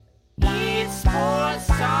Sports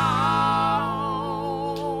Talk.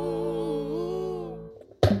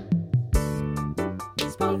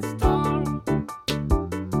 Sports Talk.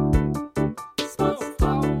 Sports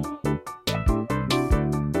Talk.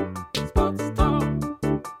 Sports Talk.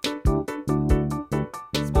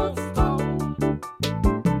 Sports Talk.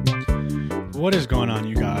 What is going on,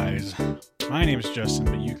 you guys? My name is Justin,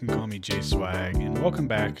 but you can call me J Swag, and welcome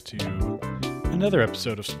back to another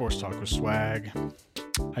episode of Sports Talk with Swag.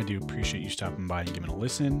 I do appreciate you stopping by and giving a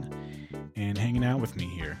listen and hanging out with me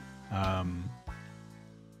here. I'm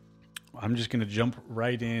just going to jump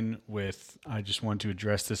right in with, I just want to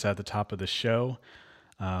address this at the top of the show.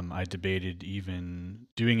 I debated even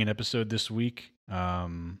doing an episode this week,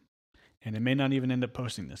 and it may not even end up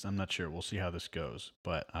posting this. I'm not sure. We'll see how this goes.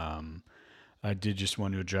 But I did just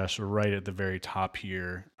want to address right at the very top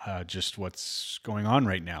here just what's going on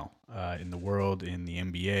right now in the world, in the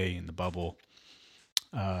NBA, in the bubble,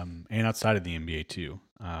 and outside of the NBA too.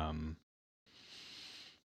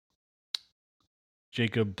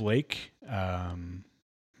 Jacob Blake,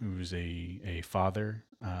 who's a father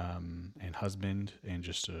and husband and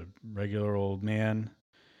just a regular old man,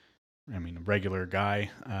 a regular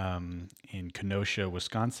guy in Kenosha,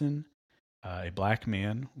 Wisconsin, a black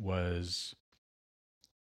man was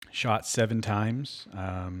shot 7 times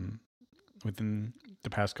within the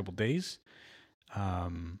past couple days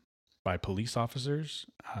by police officers.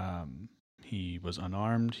 He was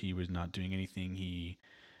unarmed. He was not doing anything. He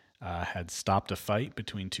had stopped a fight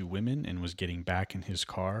between 2 women and was getting back in his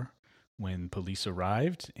car when police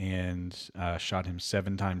arrived and shot him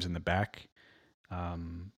 7 times in the back.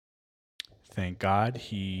 Thank God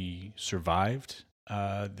he survived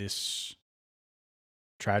this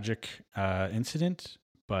tragic incident,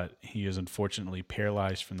 but he is unfortunately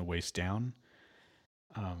paralyzed from the waist down.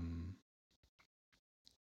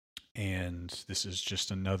 And this is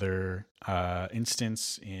just another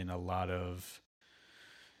instance in a lot of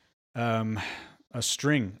a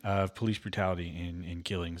string of police brutality in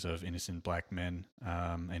killings of innocent black men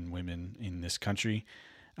and women in this country,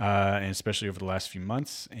 and especially over the last few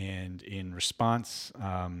months. And in response,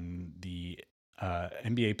 the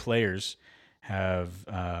NBA players have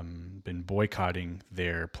been boycotting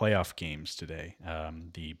their playoff games today.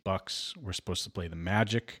 The Bucks were supposed to play the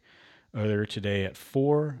Magic earlier today at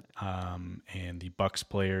 4, and the Bucks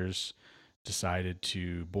players decided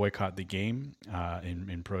to boycott the game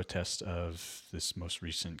in protest of this most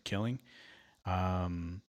recent killing.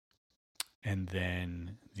 And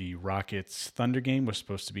then the Rockets Thunder game was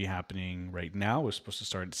supposed to be happening right now. It was supposed to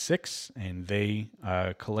start at 6, and they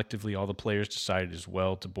collectively, all the players decided as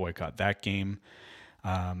well to boycott that game.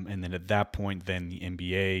 And then at that point, then the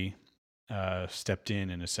NBA stepped in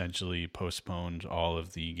and essentially postponed all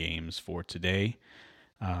of the games for today.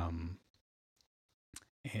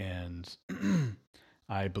 And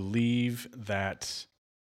I believe that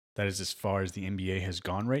is as far as the NBA has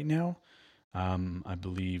gone right now. I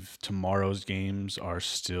believe tomorrow's games are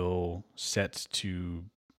still set to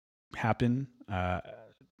happen,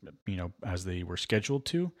 as they were scheduled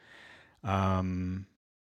to.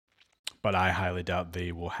 But I highly doubt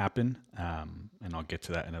they will happen. And I'll get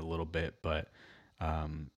to that in a little bit. But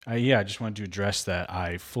I just wanted to address that.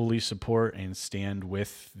 I fully support and stand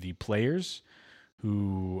with the players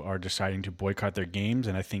who are deciding to boycott their games.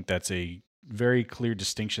 And I think that's a very clear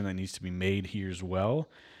distinction that needs to be made here as well.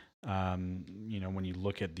 When you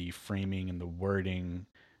look at the framing and the wording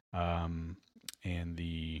and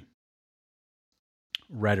the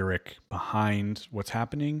rhetoric behind what's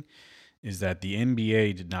happening, is that the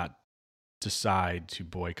NBA did not decide to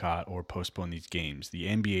boycott or postpone these games. The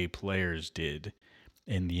NBA players did,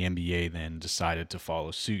 and the NBA then decided to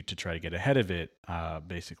follow suit to try to get ahead of it,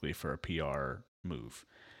 basically for a PR move.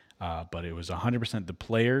 But it was 100% the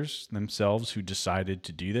players themselves who decided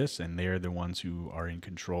to do this, and they're the ones who are in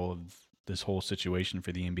control of this whole situation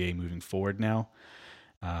for the NBA moving forward now.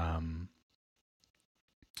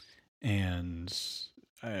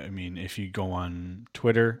 If you go on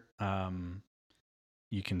Twitter,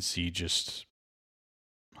 you can see just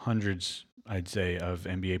hundreds, I'd say, of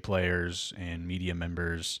NBA players and media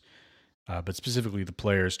members, but specifically the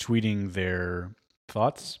players tweeting their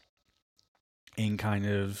thoughts and kind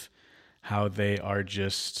of how they are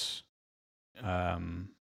just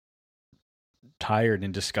tired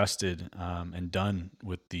and disgusted and done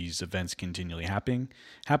with these events continually happening.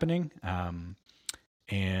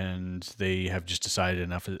 And they have just decided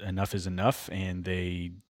enough is enough, and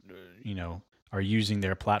they, are using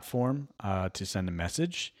their platform to send a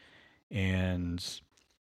message. And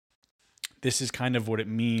this is kind of what it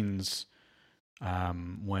means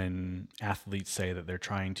when athletes say that they're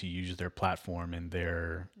trying to use their platform and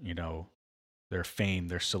their, their fame,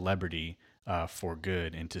 their celebrity for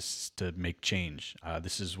good and to make change.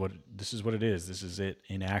 This is what it is. This is it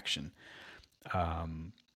in action.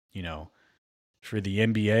 Um, you know, for the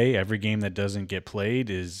NBA, every game that doesn't get played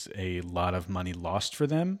is a lot of money lost for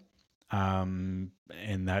them. And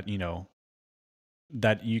that,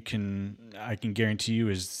 that I can guarantee you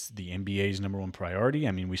is the NBA's number one priority.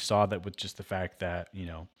 I mean, we saw that with just the fact that,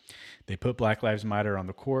 they put Black Lives Matter on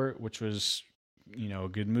the court, which was, a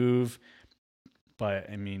good move. But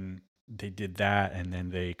I mean, they did that and then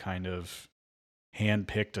they kind of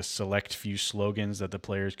handpicked a select few slogans that the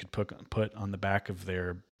players could put on the back of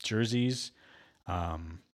their jerseys,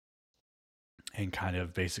 um, and kind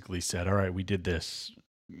of basically said, all right, we did this,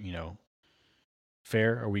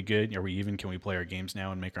 fair? Are we good? Are we even? Can we play our games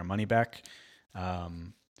now and make our money back?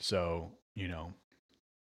 So,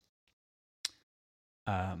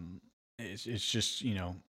 it's just,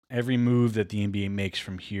 every move that the NBA makes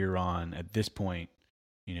from here on at this point,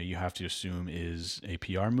 you have to assume is a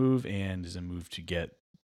PR move and is a move to get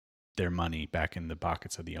their money back in the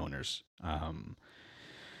pockets of the owners.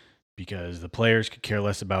 Because the players could care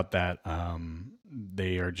less about that.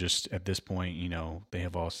 They are just at this point, they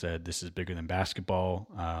have all said this is bigger than basketball.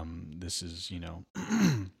 This is,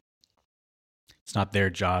 it's not their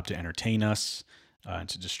job to entertain us and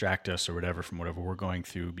to distract us or whatever from whatever we're going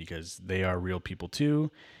through, because they are real people too.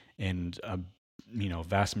 And,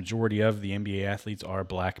 vast majority of the NBA athletes are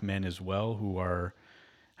black men as well, who are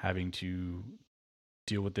having to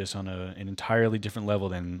deal with this on an entirely different level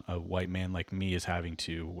than a white man like me is having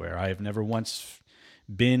to, where I have never once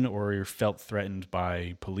been or felt threatened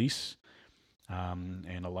by police.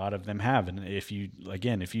 And a lot of them have. And if you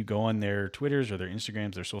go on their Twitters or their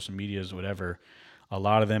Instagrams, their social medias, whatever, a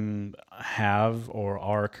lot of them have or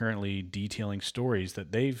are currently detailing stories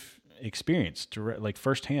that they've experienced like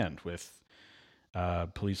firsthand with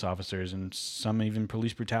police officers and some even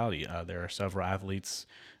police brutality. There are several athletes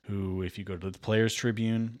who, if you go to the Players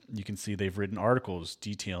Tribune, you can see they've written articles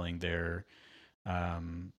detailing their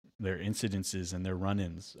incidences and their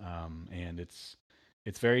run-ins, and it's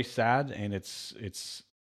very sad and it's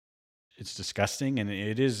disgusting, and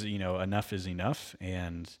it is, enough is enough.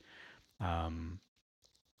 And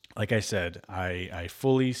like I said, I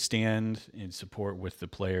fully stand in support with the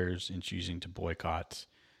players in choosing to boycott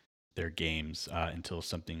their games until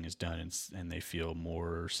something is done and they feel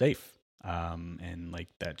more safe, and like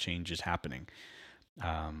that change is happening.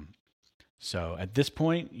 So at this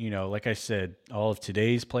point, like I said, all of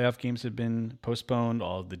today's playoff games have been postponed.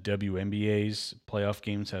 All of the WNBA's playoff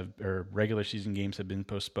games or regular season games have been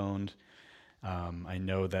postponed. I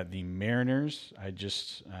know that the Mariners,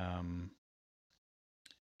 I'm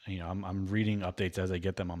reading updates as I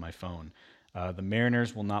get them on my phone. The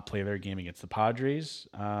Mariners will not play their game against the Padres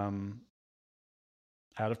out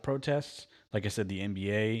of protests. Like I said, the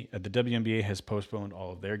WNBA has postponed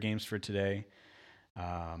all of their games for today.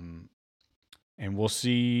 And we'll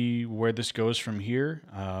see where this goes from here.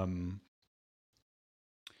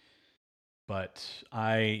 But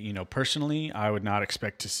personally, I would not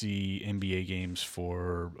expect to see NBA games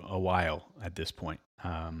for a while at this point.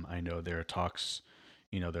 I know there are talks,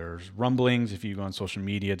 there's rumblings. If you go on social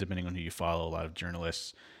media, depending on who you follow, a lot of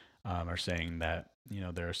journalists are saying that,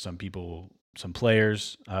 there are some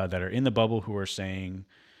players that are in the bubble who are saying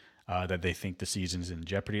that they think the season is in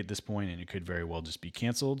jeopardy at this point, and it could very well just be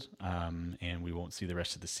canceled, and we won't see the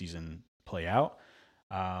rest of the season play out.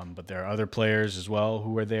 But there are other players as well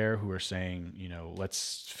who are there who are saying,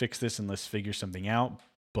 let's fix this and let's figure something out.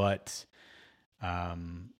 But,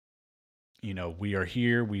 we are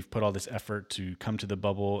here. We've put all this effort to come to the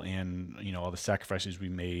bubble, and, all the sacrifices we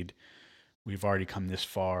made. We've already come this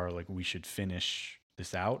far. Like, we should finish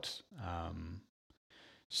this out.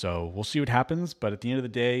 So we'll see what happens. But at the end of the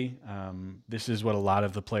day, this is what a lot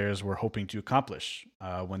of the players were hoping to accomplish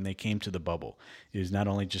when they came to the bubble, is not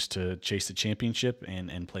only just to chase the championship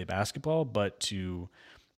and play basketball, but to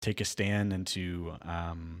take a stand and to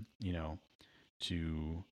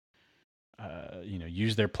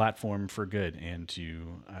use their platform for good and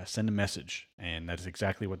to send a message. And that is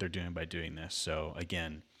exactly what they're doing by doing this. So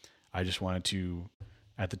again, I just wanted to,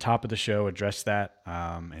 at the top of the show, address that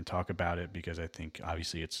and talk about it, because I think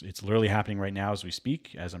obviously it's literally happening right now as we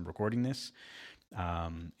speak, as I'm recording this.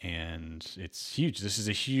 And it's huge. This is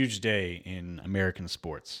a huge day in American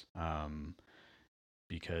sports,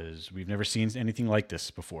 because we've never seen anything like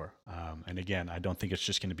this before. And again, I don't think it's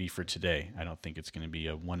just going to be for today. I don't think it's going to be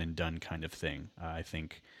a one and done kind of thing. I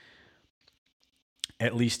think,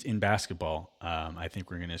 at least in basketball, I think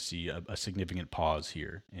we're going to see a significant pause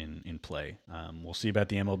here in play. We'll see about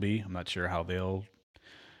the MLB. I'm not sure how they'll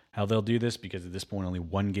how they'll do this, because at this point only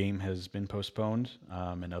one game has been postponed,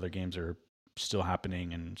 and other games are still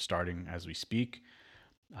happening and starting as we speak.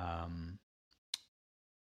 Um,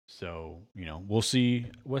 so we'll see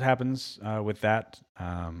what happens with that.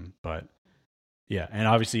 But yeah, and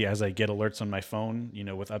obviously as I get alerts on my phone,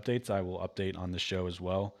 with updates, I will update on the show as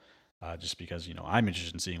well, just because I'm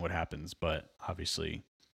interested in seeing what happens. But obviously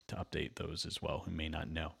to update those as well who may not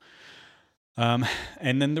know.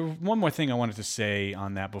 And then the one more thing I wanted to say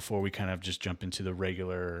on that before we kind of just jump into the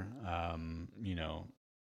regular,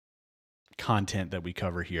 content that we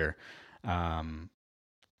cover here.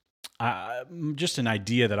 Just an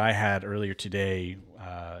idea that I had earlier today,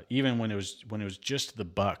 even when it was just the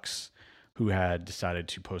Bucks who had decided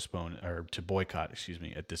to postpone or to boycott, excuse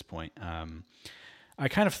me, at this point. I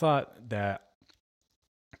kind of thought that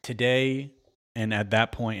today and at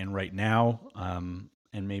that point and right now,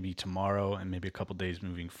 and maybe tomorrow and maybe a couple days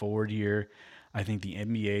moving forward here, I think the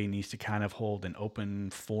NBA needs to kind of hold an open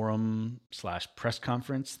forum / press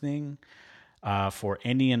conference thing for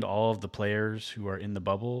any and all of the players who are in the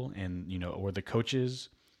bubble, and or the coaches,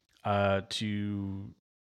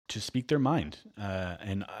 to speak their mind,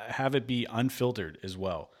 and have it be unfiltered as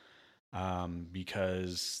well,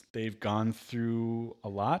 because they've gone through a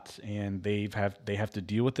lot and they have to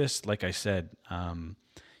deal with this. Like I said,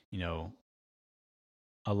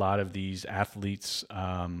 a lot of these athletes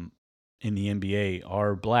in the NBA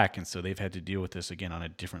are black, and so they've had to deal with this again on a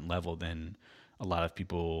different level than a lot of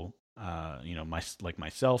people, like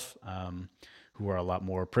myself, who are a lot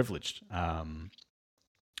more privileged, and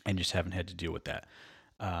just haven't had to deal with that.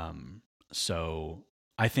 So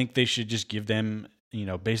I think they should just give them,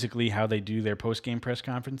 basically how they do their post-game press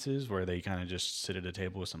conferences, where they kind of just sit at a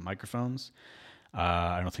table with some microphones.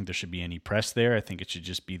 I don't think there should be any press there. I think it should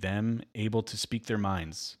just be them able to speak their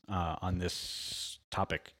minds on this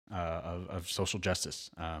topic of social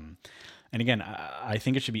justice. And again, I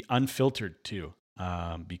think it should be unfiltered too,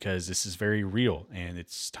 because this is very real, and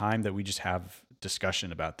it's time that we just have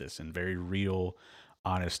discussion about this, and very real,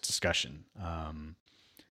 honest discussion.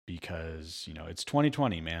 Because it's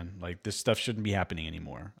 2020, man. Like, this stuff shouldn't be happening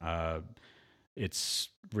anymore. It's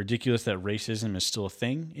ridiculous that racism is still a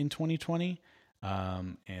thing in 2020.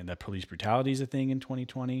 And that police brutality is a thing in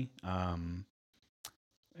 2020.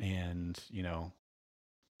 And,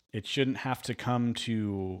 it shouldn't have to come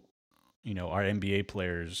to, our NBA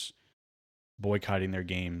players boycotting their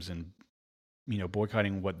games and,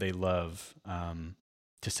 boycotting what they love,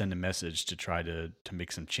 to send a message to try to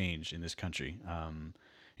make some change in this country.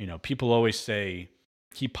 People always say,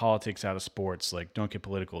 keep politics out of sports. Like, don't get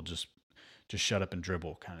political, just shut up and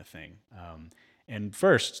dribble, kind of thing. And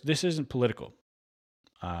first, this isn't political.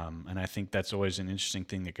 And I think that's always an interesting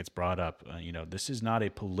thing that gets brought up. This is not a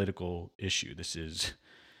political issue. This is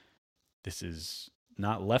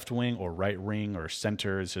not left wing or right wing or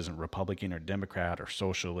center. This isn't Republican or Democrat or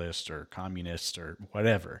socialist or communist or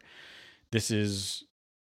whatever. This is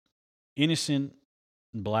innocent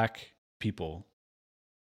black people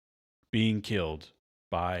being killed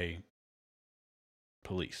by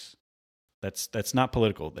police. That's not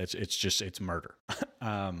political. It's murder.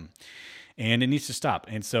 And it needs to stop.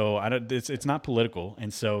 And so it's not political.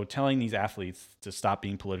 And so telling these athletes to stop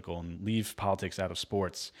being political and leave politics out of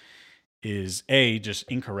sports is just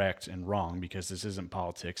incorrect and wrong, because this isn't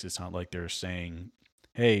politics. It's not like they're saying,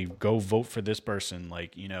 hey, go vote for this person,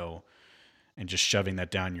 and just shoving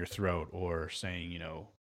that down your throat, or saying,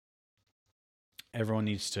 everyone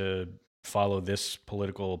needs to follow this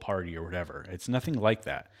political party or whatever. It's nothing like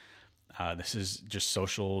that. This is just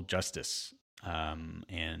social justice,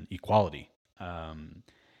 and equality.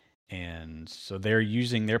 And so they're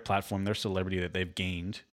using their platform, their celebrity that they've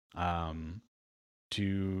gained,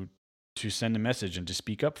 to send a message and to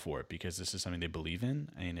speak up for it, because this is something they believe in,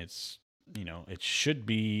 and it's, it should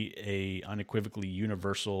be a unequivocally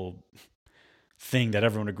universal thing that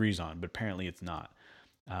everyone agrees on, but apparently it's not.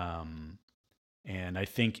 And I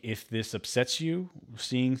think if this upsets you,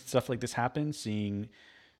 seeing stuff like this happen, seeing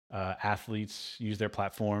athletes use their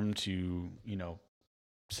platform to,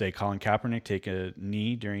 say Colin Kaepernick take a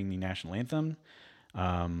knee during the national anthem,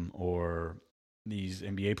 or these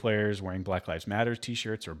NBA players wearing Black Lives Matter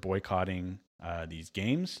t-shirts or boycotting these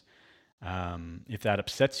games. If that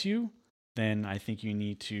upsets you, then I think you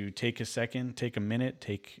need to take a second, take a minute,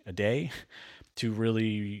 take a day to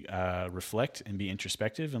really reflect and be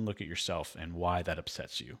introspective and look at yourself and why that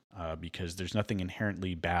upsets you, because there's nothing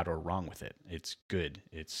inherently bad or wrong with it. It's good.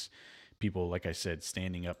 It's people, like I said,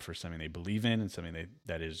 standing up for something they believe in and something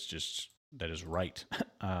that is right.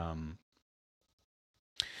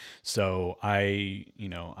 So I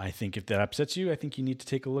think if that upsets you, I think you need to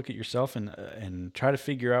take a look at yourself and try to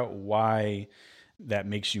figure out why that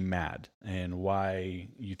makes you mad and why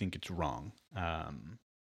you think it's wrong. And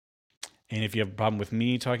if you have a problem with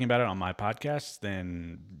me talking about it on my podcast,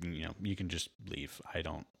 then you can just leave. I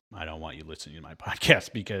don't want you listening to my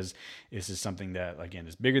podcast because this is something that again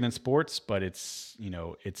is bigger than sports, but it's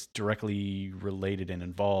directly related and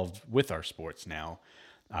involved with our sports now.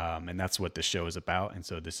 And that's what this show is about. And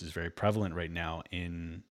so this is very prevalent right now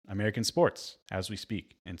in American sports as we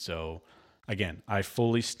speak. And so, again, I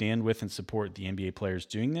fully stand with and support the NBA players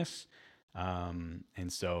doing this. And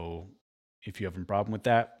so, if you have a problem with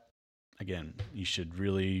that, again, you should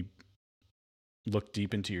really look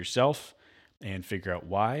deep into yourself and figure out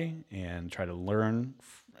why and try to learn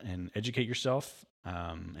and educate yourself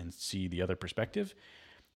and see the other perspective.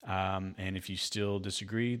 And if you still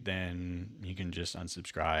disagree, then you can just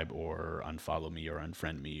unsubscribe or unfollow me or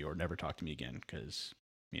unfriend me or never talk to me again because,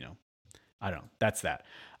 I don't know. That's that.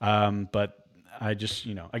 But I just,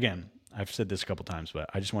 again, I've said this a couple times, but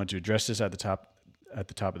I just wanted to address this at the top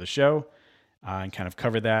of the show and kind of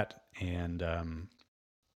cover that. And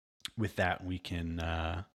with that, we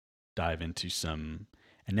can dive into some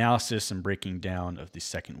analysis and breaking down of the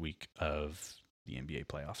second week of the NBA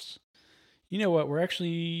playoffs. You know what? We're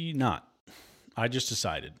actually not. I just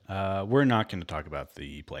decided we're not going to talk about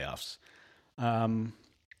the playoffs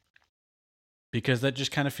because that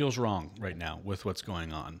just kind of feels wrong right now with what's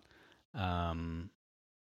going on.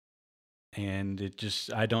 And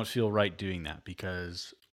I don't feel right doing that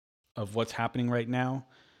because of what's happening right now.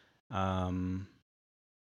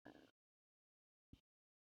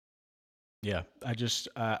 Yeah,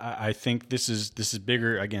 I think this is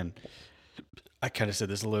bigger again. I kind of said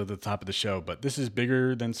this a little at the top of the show, but this is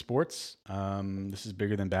bigger than sports. This is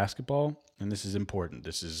bigger than basketball, and this is important.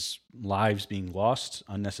 This is lives being lost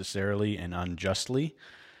unnecessarily and unjustly.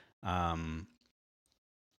 And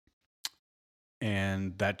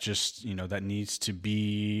that just, that needs to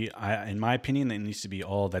be, in my opinion, that needs to be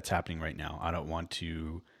all that's happening right now. I don't want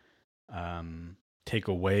to take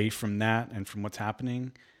away from that and from what's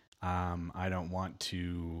happening. I don't want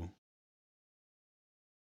to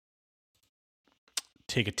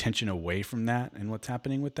take attention away from that and what's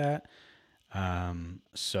happening with that. That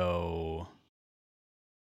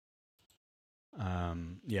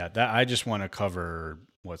I just want to cover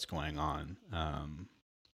what's going on.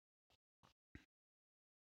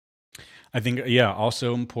 I think,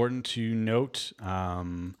 also important to note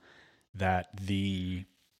that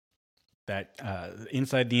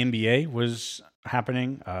inside the NBA was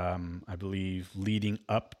happening. I believe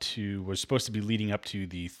was supposed to be leading up to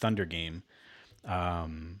the Thunder game.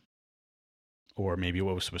 Or maybe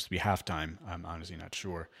what was supposed to be halftime. I'm honestly not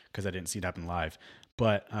sure because I didn't see it happen live.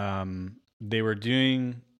 But they were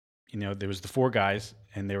doing, there was the four guys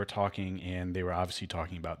and they were talking and they were obviously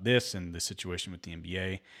talking about this and the situation with the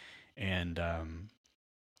NBA. And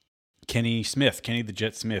Kenny the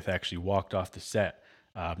Jet Smith actually walked off the set,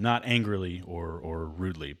 not angrily or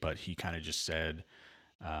rudely, but he kind of just said,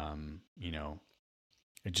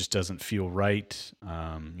 it just doesn't feel right.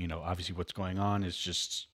 Obviously what's going on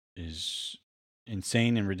is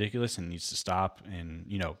insane and ridiculous and needs to stop. And,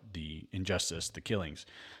 the injustice, the killings.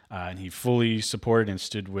 And he fully supported and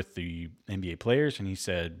stood with the NBA players. And he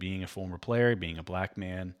said, being a former player, being a black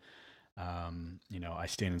man, I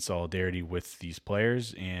stand in solidarity with these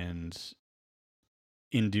players. And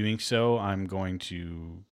in doing so,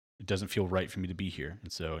 it doesn't feel right for me to be here.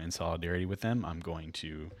 And so in solidarity with them, I'm going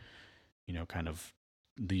to, kind of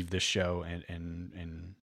leave this show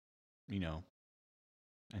and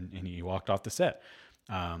he walked off the set.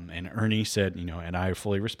 And Ernie said, and I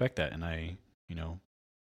fully respect that. And I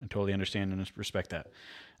totally understand and respect that.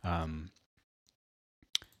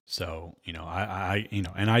 So, I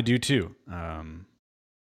and I do too.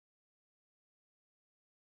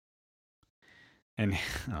 And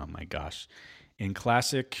oh my gosh, in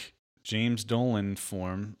classic James Dolan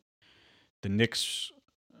form, the Knicks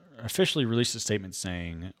officially released a statement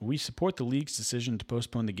saying, "We support the league's decision to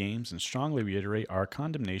postpone the games and strongly reiterate our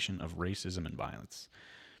condemnation of racism and violence."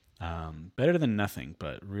 Better than nothing,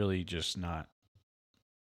 but really just not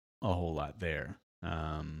a whole lot there.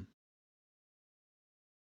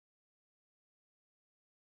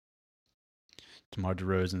 DeMar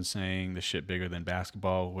DeRozan saying the shit bigger than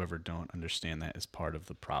basketball. Whoever don't understand that is part of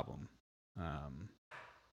the problem. And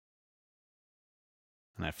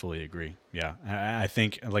I fully agree. Yeah. I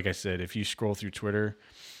think, like I said, if you scroll through Twitter,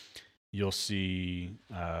 you'll see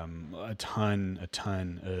a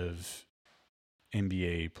ton of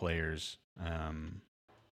NBA players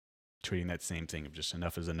tweeting that same thing of just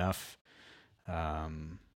enough is enough.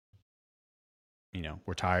 Um,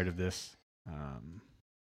 we're tired of this.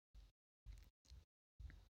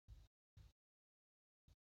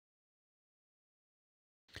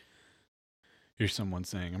 Here's someone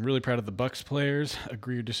saying, "I'm really proud of the Bucks players.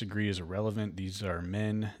 Agree or disagree is irrelevant. These are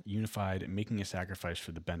men unified, making a sacrifice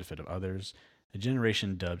for the benefit of others. A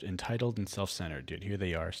generation dubbed entitled and self-centered. Dude, here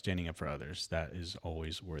they are standing up for others. That is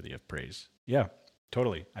always worthy of praise." Yeah,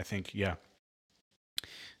 totally. I think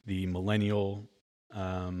the millennial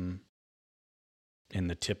and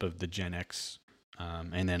the tip of the Gen X,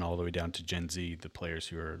 and then all the way down to Gen Z, the players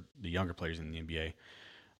who are the younger players in the NBA.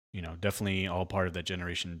 Definitely all part of that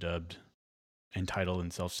generation dubbed entitled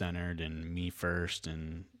and self-centered and me first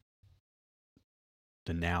and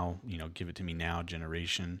the now, give it to me now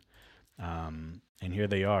generation. And here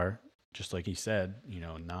they are, just like he said,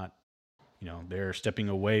 not, they're stepping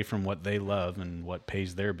away from what they love and what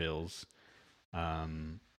pays their bills,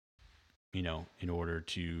 um, in order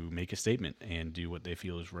to make a statement and do what they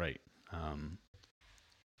feel is right.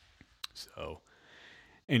 So,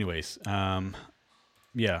 anyways,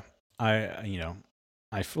 yeah,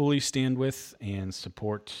 I fully stand with and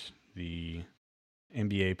support the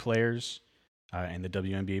NBA players and the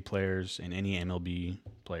WNBA players and any MLB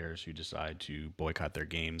players who decide to boycott their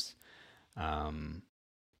games.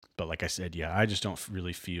 But like I said, yeah, I just don't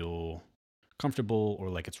really feel comfortable or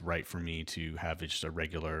like it's right for me to have just a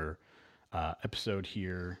regular episode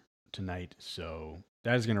here tonight. So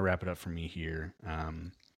that is going to wrap it up for me here.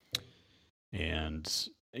 And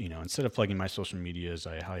instead of plugging my social medias,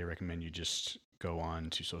 I highly recommend you just go on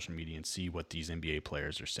to social media and see what these NBA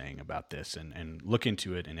players are saying about this and look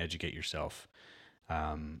into it and educate yourself,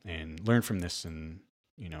 and learn from this. And,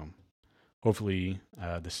 hopefully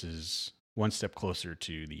this is one step closer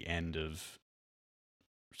to the end of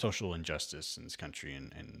social injustice in this country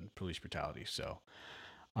and police brutality. So,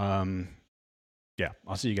 yeah,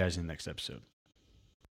 I'll see you guys in the next episode.